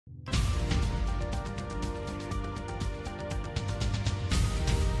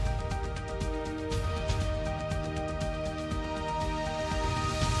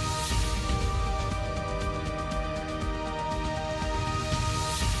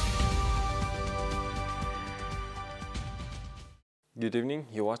Good evening.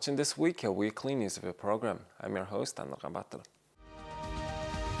 You're watching This Week, a weekly news review program. I'm your host, Anur Gabatar.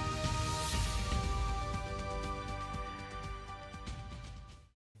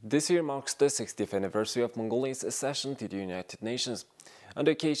 This year marks the 60th anniversary of Mongolia's accession to the United Nations. On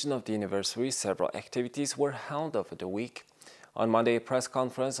the occasion of the anniversary, several activities were held over the week. On Monday, a press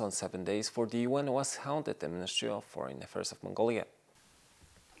conference on 7 days for the UN was held at the Ministry of Foreign Affairs of Mongolia.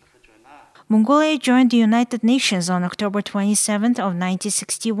 Mongolia joined the United Nations on October 27th of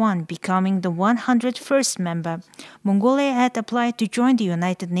 1961, becoming the 101st member. Mongolia had applied to join the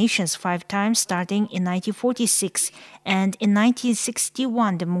United Nations 5 times starting in 1946, and in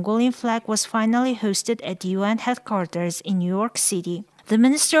 1961 the Mongolian flag was finally hosted at the UN headquarters in New York City. The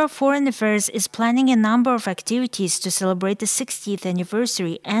Minister of Foreign Affairs is planning a number of activities to celebrate the 60th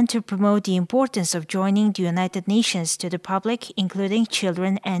anniversary and to promote the importance of joining the United Nations to the public, including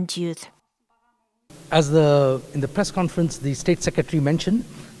children and youth. As in the press conference, the State Secretary mentioned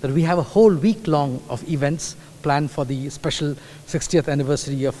that we have a whole week long of events planned for the special 60th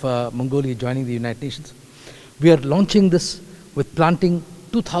anniversary of Mongolia joining the United Nations. We are launching this with planting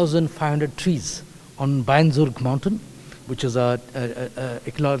 2,500 trees on Bayanzurg mountain, which is a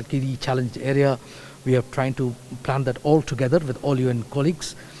ecologically challenged area. We are trying to plant that all together with all UN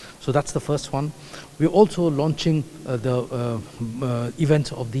colleagues. So that's the first one. We're also launching the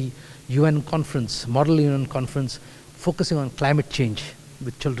event of the UN conference, Model UN conference, focusing on climate change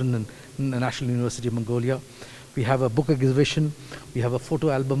with children in the National University of Mongolia. We have a book exhibition, we have a photo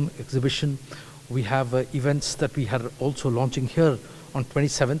album exhibition, we have events that we are also launching here on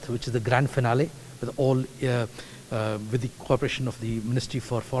 27th, which is the grand finale with all with the cooperation of the Ministry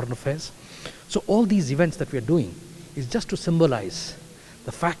for Foreign Affairs. So all these events that we are doing is just to symbolize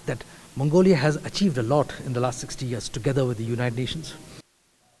the fact that Mongolia has achieved a lot in the last 60 years together with the United Nations.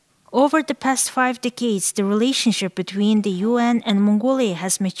 Over the past 5 decades, the relationship between the UN and Mongolia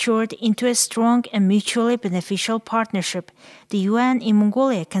has matured into a strong and mutually beneficial partnership. The UN in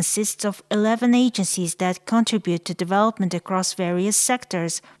Mongolia consists of 11 agencies that contribute to development across various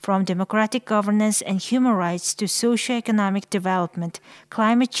sectors, from democratic governance and human rights to socio-economic development,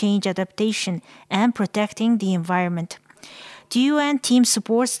 climate change adaptation, and protecting the environment. The UN team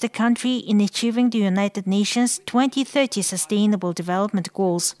supports the country in achieving the United Nations 2030 Sustainable Development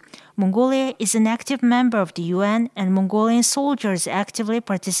Goals. Mongolia is an active member of the UN, and Mongolian soldiers actively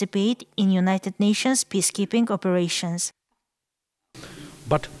participate in United Nations peacekeeping operations.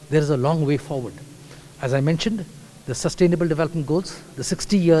 But there is a long way forward. As I mentioned, the Sustainable Development Goals, the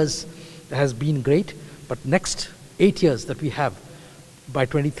 60 years has been great, but next 8 years that we have by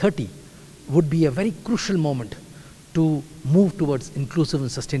 2030 would be a very crucial moment to move towards inclusive and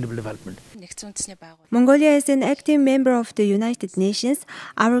sustainable development. Mongolia is an active member of the United Nations.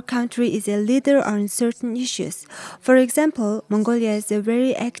 Our country is a leader on certain issues. For example, Mongolia is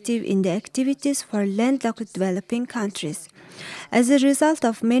very active in the activities for landlocked developing countries. As a result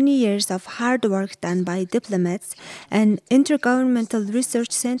of many years of hard work done by diplomats, an intergovernmental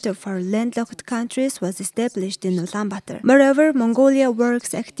research center for landlocked countries was established in Ulaanbaatar. Moreover, Mongolia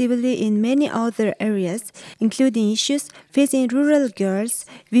works actively in many other areas, including issues facing rural girls,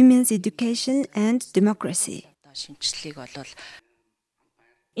 women's education, and democracy.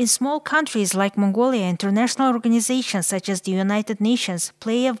 In small countries like Mongolia, international organizations such as the United Nations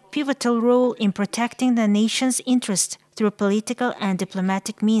play a pivotal role in protecting the nation's interests through political and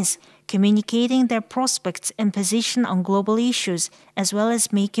diplomatic means, communicating their prospects and position on global issues, as well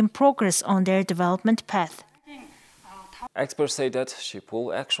as making progress on their development path. Experts say that sheep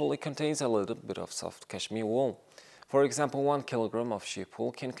wool actually contains a little bit of soft cashmere wool. For example, 1 kilogram of sheep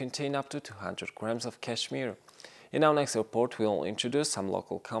wool can contain up to 200 grams of cashmere. In our next report, we'll introduce some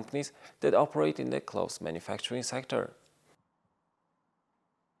local companies that operate in the clothes manufacturing sector.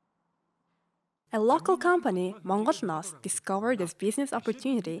 A local company, Mongolian, discovered this business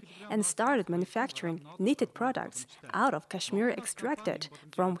opportunity and started manufacturing knitted products out of cashmere extracted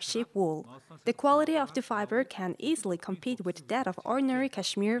from sheep wool. The quality of the fiber can easily compete with that of ordinary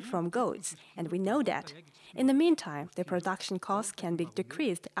cashmere from goats, and we know that. In the meantime, the production cost can be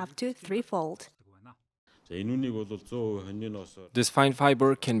decreased up to 3-fold. This fine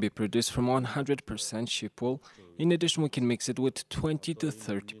fiber can be produced from 100% sheep wool. In addition, we can mix it with 20 to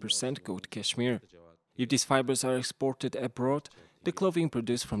 30% goat cashmere. If these fibers are exported abroad, the clothing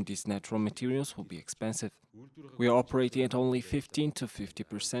produced from these natural materials will be expensive. We are operating at only 15 to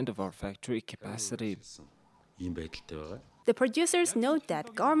 50% of our factory capacity. The producers note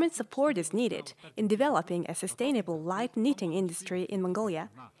that government support is needed in developing a sustainable light knitting industry in Mongolia.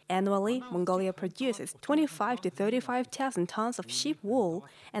 Annually, Mongolia produces 25 to 35,000 tons of sheep wool,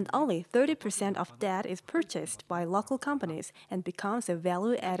 and only 30% of that is purchased by local companies and becomes a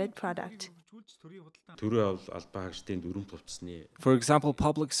value-added product. For example,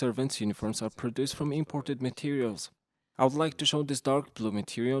 public servants' uniforms are produced from imported materials. I would like to show this dark blue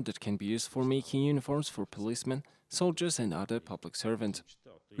material that can be used for making uniforms for policemen, soldiers and other public servants.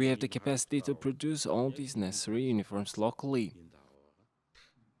 We have the capacity to produce all these necessary uniforms locally.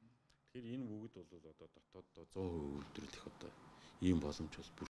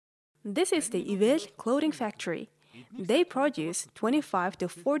 This is the Ivel clothing factory. They produce 25 to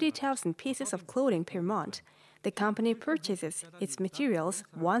 40,000 pieces of clothing per month. The company purchases its materials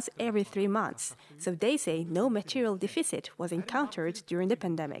once every 3 months, so they say no material deficit was encountered during the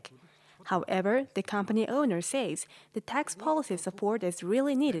pandemic. However, the company owner says the tax policy support is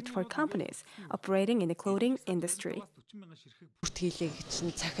really needed for companies operating in the clothing industry.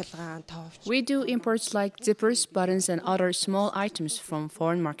 We do imports like zippers, buttons, and other small items from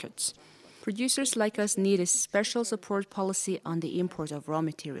foreign markets. Producers like us need a special support policy on the import of raw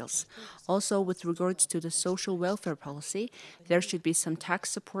materials. Also, with regards to the social welfare policy, there should be some tax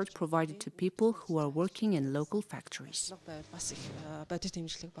support provided to people who are working in local factories.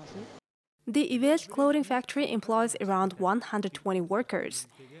 The Ivel clothing factory employs around 120 workers.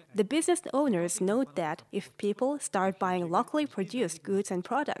 The business owners note that if people start buying locally produced goods and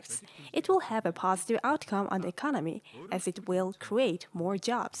products, it will have a positive outcome on the economy, as it will create more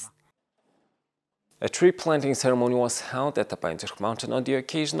jobs. A tree planting ceremony was held at the Bainzurk mountain on the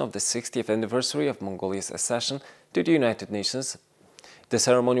occasion of the 60th anniversary of Mongolia's accession to the United Nations. The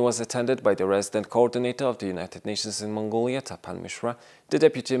ceremony was attended by the resident coordinator of the United Nations in Mongolia, Tapan Mishra, the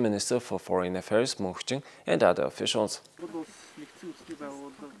Deputy Minister for Foreign Affairs, Mokching, and other officials.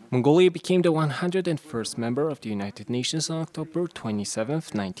 Mongolia became the 101st member of the United Nations on October 27,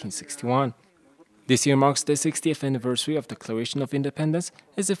 1961. This year marks the 60th anniversary of the Declaration of Independence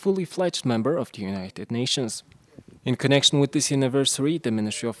as a fully fledged member of the United Nations. In connection with this anniversary, the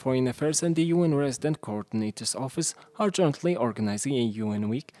Ministry of Foreign Affairs and the UN Resident Coordinator's Office are jointly organizing a UN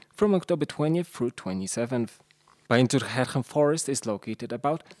Week from October 20th through 27th. Bainzurk Forest is located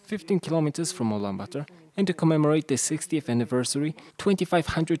about 15 kilometers from Ulaanbaatar, and to commemorate the 60th anniversary,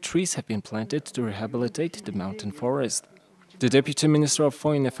 2,500 trees have been planted to rehabilitate the mountain forest. The Deputy Minister of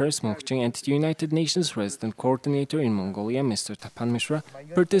Foreign Affairs, Mokching, and the United Nations Resident Coordinator in Mongolia, Mr. Tapan Mishra,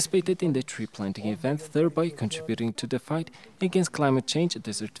 participated in the tree planting event, thereby contributing to the fight against climate change,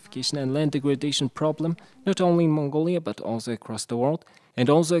 desertification and land degradation problem, not only in Mongolia but also across the world, and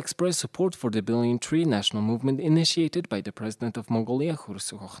also expressed support for the Billion Tree National Movement initiated by the President of Mongolia,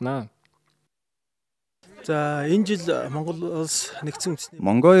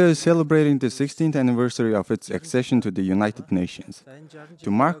 Mongolia is celebrating the 16th anniversary of its accession to the United Nations. To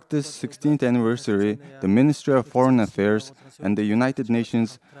mark this 16th anniversary, the Ministry of Foreign Affairs and the United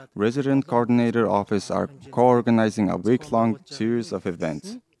Nations Resident Coordinator Office are co-organizing a week-long series of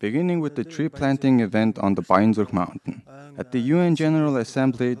events, beginning with the tree planting event on the Bainzurk mountain. At the UN General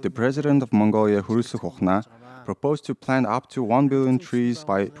Assembly, the President of Mongolia, proposed to plant up to 1 billion trees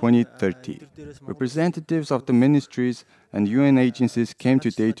by 2030. Representatives of the ministries and UN agencies came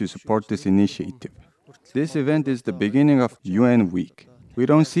today to support this initiative. This event is the beginning of UN Week. We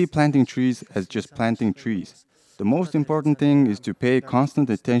don't see planting trees as just planting trees. The most important thing is to pay constant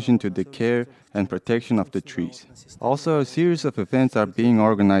attention to the care and protection of the trees. Also, a series of events are being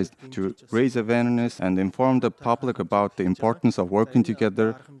organized to raise awareness and inform the public about the importance of working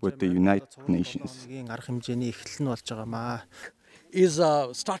together with the United Nations. Is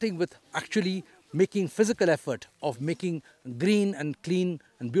starting with actually making physical effort of making green and clean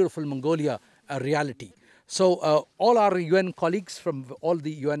and beautiful Mongolia a reality. So all our UN colleagues from all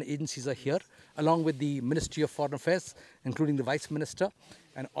the UN agencies are here, along with the Ministry of Foreign Affairs, including the Vice Minister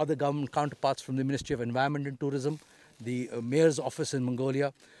and other government counterparts from the Ministry of Environment and Tourism, the Mayor's Office in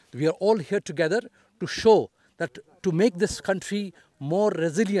Mongolia. We are all here together to show that to make this country more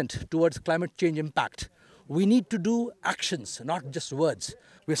resilient towards climate change impact, we need to do actions, not just words.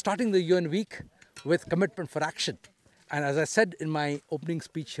 We're starting the UN Week with commitment for action. And as I said in my opening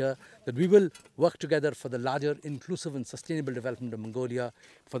speech here, that we will work together for the larger inclusive and sustainable development of Mongolia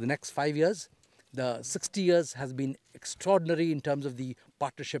for the next 5 years. The 60 years has been extraordinary in terms of the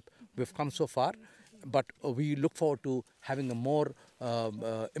partnership we've come so far, but we look forward to having a more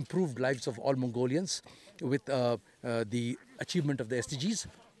improved lives of all Mongolians with the achievement of the SDGs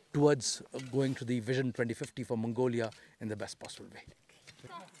towards going to the Vision 2050 for Mongolia in the best possible way.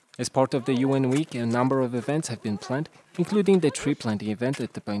 As part of the UN Week, a number of events have been planned, including the tree planting event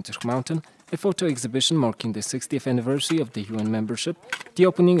at the Painter Mountain, a photo exhibition marking the 60th anniversary of the UN membership, the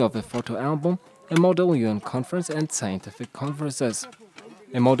opening of a photo album, a model UN conference and scientific conferences.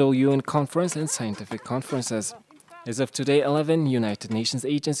 As of today, 11 United Nations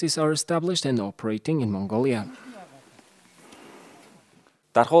agencies are established and operating in Mongolia.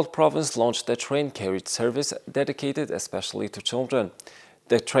 Darholt province launched a train carriage service dedicated especially to children.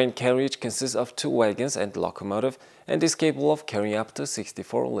 The train carriage consists of 2 wagons and locomotive and is capable of carrying up to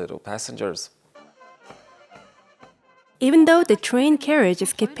 64 little passengers. Even though the train carriage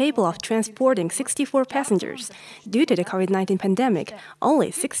is capable of transporting 64 passengers, due to the COVID-19 pandemic,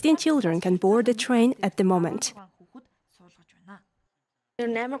 only 16 children can board the train at the moment.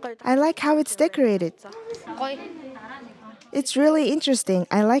 I like how it's decorated. It's really interesting.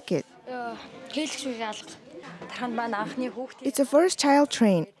 I like it. It's a first child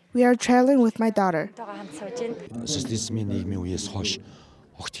train. We are traveling with my daughter.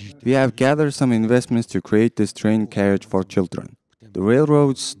 We have gathered some investments to create this train carriage for children. The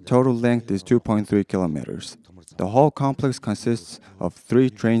railroad's total length is 2.3 kilometers. The whole complex consists of 3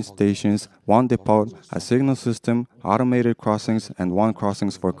 train stations, 1 depot, a signal system, automated crossings, and 1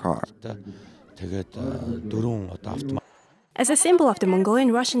 crossings for cars. As a symbol of the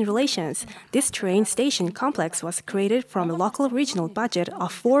Mongolian-Russian relations, this train station complex was created from a local regional budget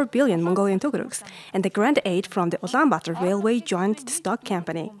of 4 billion Mongolian tugruks and the grant aid from the Ulaanbaatar Railway Joint Stock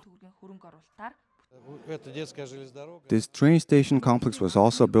Company. This train station complex was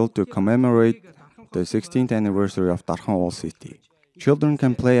also built to commemorate the 16th anniversary of Darkhan Old City. Children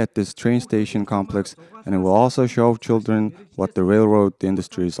can play at this train station complex, and it will also show children what the railroad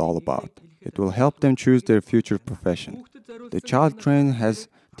industry is all about. It will help them choose their future profession. The child train has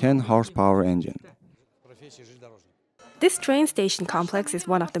 10 horsepower engine. This train station complex is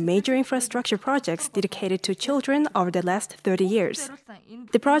one of the major infrastructure projects dedicated to children over the last 30 years.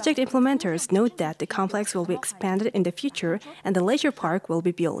 The project implementers note that the complex will be expanded in the future and the leisure park will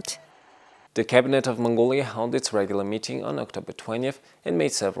be built. The Cabinet of Mongolia held its regular meeting on October 20th and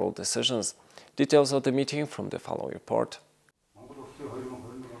made several decisions. Details of the meeting from the following report.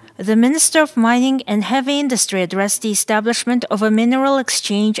 The Minister of Mining and Heavy Industry addressed the establishment of a mineral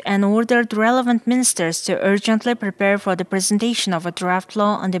exchange and ordered relevant ministers to urgently prepare for the presentation of a draft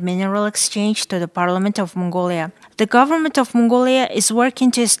law on the mineral exchange to the Parliament of Mongolia. The government of Mongolia is working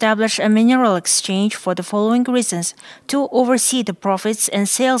to establish a mineral exchange for the following reasons: to oversee the profits and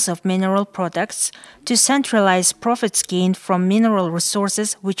sales of mineral products, to centralize profits gained from mineral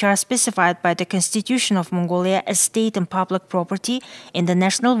resources which are specified by the Constitution of Mongolia as state and public property in the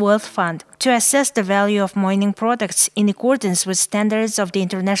National Wealth Fund, to assess the value of mining products in accordance with standards of the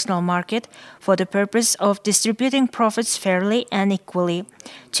international market for the purpose of distributing profits fairly and equally,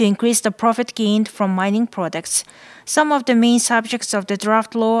 to increase the profit gained from mining products. Some of the main subjects of the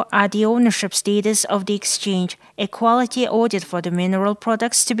draft law are the ownership status of the exchange, a quality audit for the mineral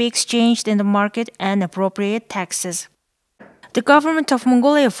products to be exchanged in the market, and appropriate taxes. The government of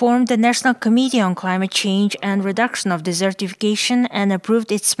Mongolia formed the National Committee on Climate Change and Reduction of Desertification and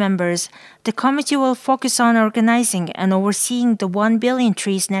approved its members. The committee will focus on organizing and overseeing the 1 Billion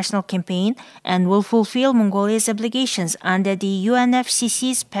Trees National Campaign and will fulfill Mongolia's obligations under the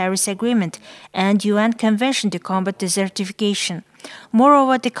UNFCCC's Paris Agreement and UN Convention to Combat Desertification.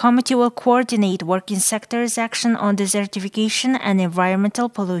 Moreover, the committee will coordinate working sectors' action on desertification and environmental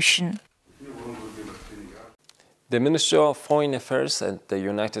pollution. The Ministry of Foreign Affairs and the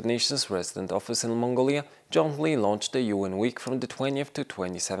United Nations Resident Office in Mongolia jointly launched the UN Week from the 20th to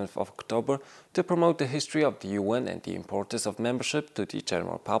 27th of October to promote the history of the UN and the importance of membership to the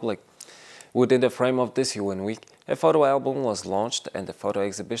general public. Within the frame of this UN Week, a photo album was launched and a photo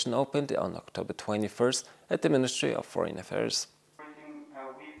exhibition opened on October 21st at the Ministry of Foreign Affairs.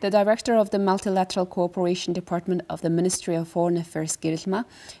 The director of the Multilateral Cooperation Department of the Ministry of Foreign Affairs, Girilma,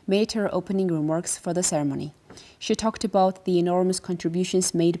 made her opening remarks for the ceremony. She talked about the enormous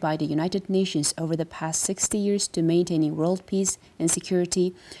contributions made by the United Nations over the past 60 years to maintaining world peace and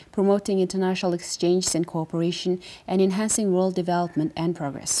security, promoting international exchanges and cooperation, and enhancing world development and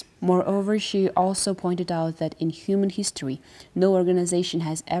progress. Moreover, she also pointed out that in human history, no organization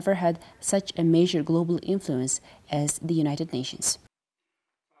has ever had such a major global influence as the United Nations.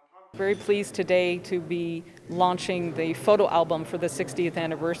 Very pleased today to be launching the photo album for the 60th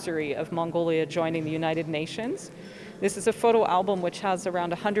anniversary of Mongolia joining the United Nations. This is a photo album which has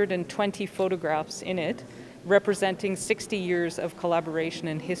around 120 photographs in it, representing 60 years of collaboration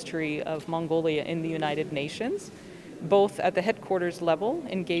and history of Mongolia in the United Nations, both at the headquarters level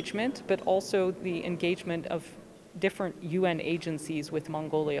engagement, but also the engagement of different UN agencies with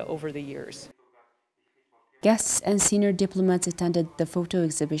Mongolia over the years. Guests and senior diplomats attended the photo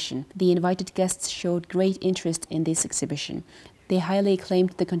exhibition. The invited guests showed great interest in this exhibition. They highly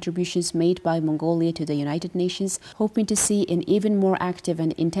acclaimed the contributions made by Mongolia to the United Nations, hoping to see an even more active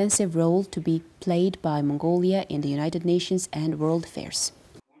and intensive role to be played by Mongolia in the United Nations and world affairs.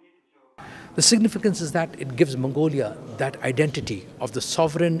 The significance is that it gives Mongolia that identity of the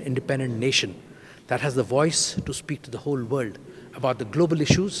sovereign, independent nation that has the voice to speak to the whole world about the global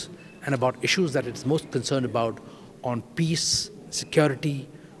issues and about issues that it's most concerned about on peace, security,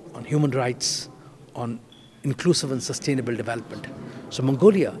 on human rights, on inclusive and sustainable development. So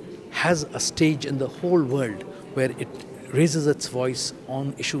Mongolia has a stage in the whole world where it raises its voice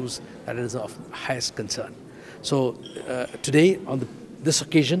on issues that is of highest concern. So today, on this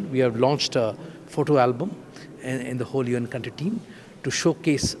occasion, we have launched a photo album in the whole UN country team to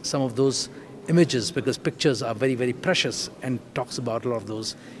showcase some of those images, because pictures are very, very precious and talks about a lot of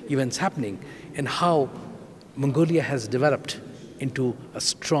those events happening and how Mongolia has developed into a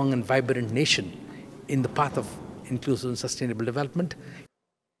strong and vibrant nation in the path of inclusive and sustainable development.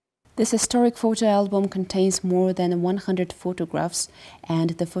 This historic photo album contains more than 100 photographs,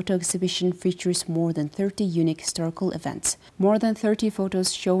 and the photo exhibition features more than 30 unique historical events. More than 30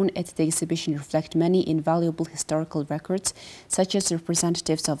 photos shown at the exhibition reflect many invaluable historical records, such as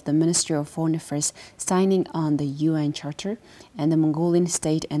representatives of the Ministry of Foreign Affairs signing on the UN Charter, and the Mongolian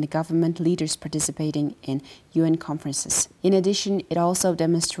state and government leaders participating in UN conferences. In addition, it also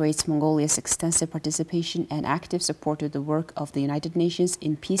demonstrates Mongolia's extensive participation and active support to the work of the United Nations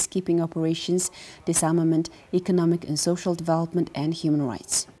in peacekeeping operations, disarmament, economic and social development, and human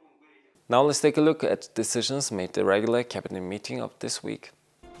rights. Now let's take a look at decisions made at the regular cabinet meeting of this week.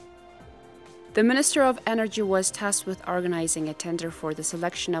 The Minister of Energy was tasked with organizing a tender for the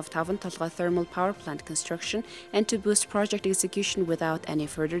selection of Tavantalga thermal power plant construction and to boost project execution without any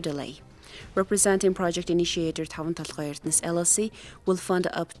further delay. Representing project initiator Tavantalga Ertnes LLC will fund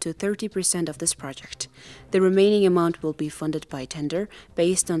up to 30% of this project. The remaining amount will be funded by tender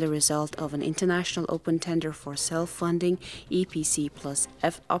based on the result of an international open tender for self-funding EPC plus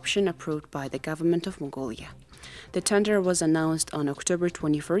F option approved by the government of Mongolia. The tender was announced on October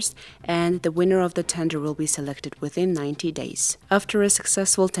 21st, and the winner of the tender will be selected within 90 days. After a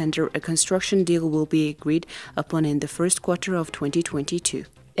successful tender, a construction deal will be agreed upon in the first quarter of 2022.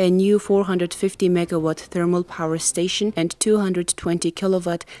 A new 450 megawatt thermal power station and 220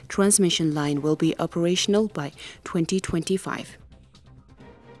 kilowatt transmission line will be operational by 2025.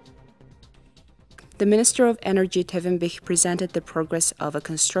 The Minister of Energy Tevenbich presented the progress of a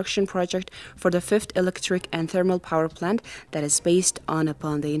construction project for the 5th electric and thermal power plant that is based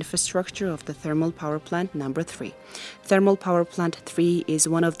upon the infrastructure of the thermal power plant number 3. Thermal power plant 3 is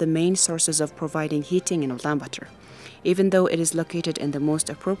one of the main sources of providing heating in Ulaanbaatar. Even though it is located in the most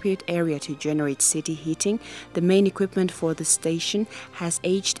appropriate area to generate city heating, the main equipment for the station has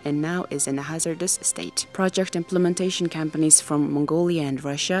aged and now is in a hazardous state. Project implementation companies from Mongolia and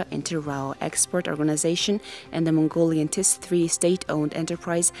Russia, Inter-RAO Export Organization, and the Mongolian TIS-3 state-owned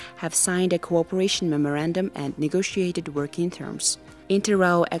enterprise have signed a cooperation memorandum and negotiated working terms.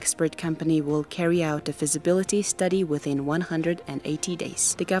 Inter-RAO Expert Company will carry out a feasibility study within 180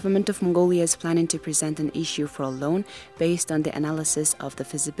 days. The government of Mongolia is planning to present an issue for a loan based on the analysis of the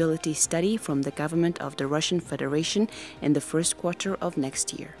feasibility study from the government of the Russian Federation in the first quarter of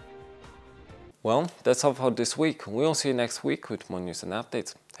next year. Well, that's all for this week. We'll see you next week with more news and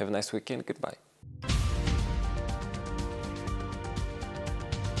updates. Have a nice weekend. Goodbye.